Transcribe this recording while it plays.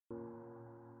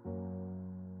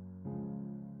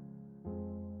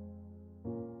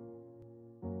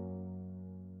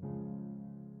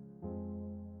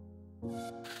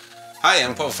Hi,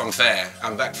 I'm Paul from Fair.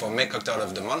 I'm back for May Cocktail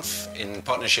of the Month in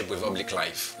partnership with Oblique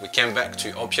Live. We came back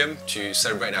to Opium to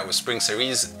celebrate our Spring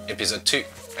Series, Episode 2.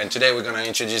 And today we're going to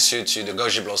introduce you to the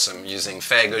Goji Blossom using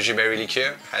Fair Goji Berry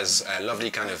Liqueur. Has a lovely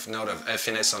kind of note of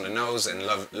earthiness on the nose and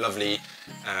lovely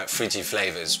fruity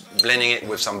flavors. Blending it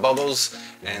with some bubbles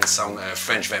and some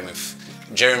French vermouth.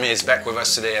 Jeremy is back with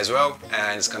us today as well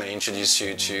and is going to introduce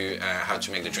you to how to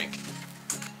make the drink.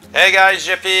 Hey guys,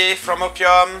 JP from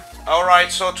Opium. Alright,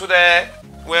 so today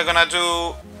we're gonna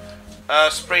do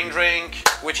a spring drink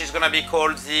which is gonna be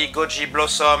called the Goji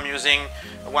Blossom using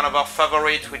one of our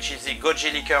favorites, which is the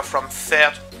Goji liqueur from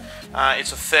Fair.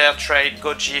 It's a fair trade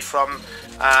Goji from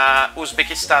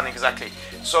Uzbekistan, exactly.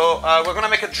 So we're gonna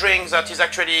make a drink that is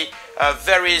actually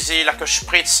very easy, like a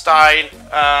spritz style,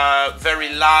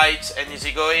 very light and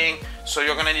easygoing. So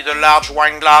you're gonna need a large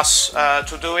wine glass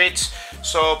to do it.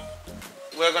 So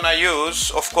we're gonna use,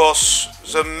 of course,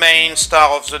 the main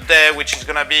star of the day, which is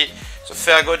gonna be the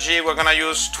Fair Goji. We're gonna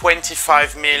use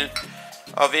 25 ml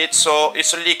of it. So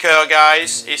it's a liquor,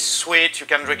 guys. It's sweet. You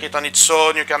can drink it on its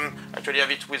own. You can actually have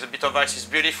it with a bit of ice. It's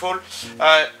beautiful.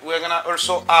 We're gonna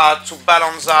also add, to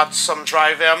balance that, some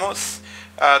dry vermouth.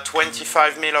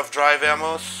 25 ml of dry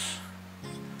vermouth.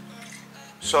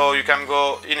 So you can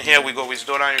go, in here we go with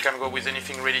Dolan, you can go with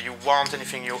anything really you want,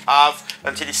 anything you have,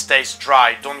 until it stays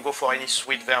dry. Don't go for any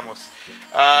sweet vermouth.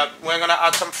 We're gonna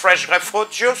add some fresh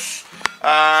grapefruit juice.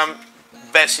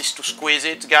 Best is to squeeze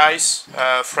it, guys.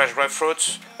 Fresh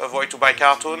grapefruit, avoid to buy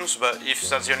cartons, but if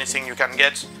that's the only thing you can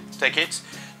get, take it.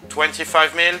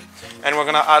 25 ml, and we're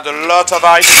gonna add a lot of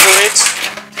ice to it.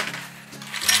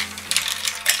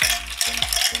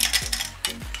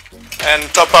 And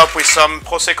top up with some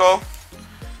Prosecco.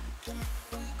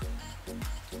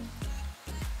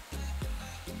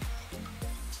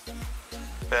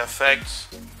 Perfect.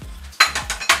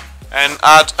 And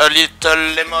add a little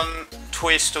lemon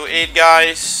twist to it,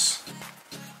 guys.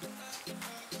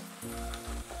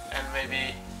 And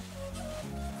maybe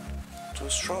 2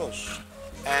 straws.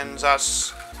 And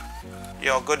that's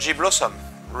your Goji Blossom.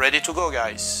 Ready to go,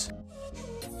 guys.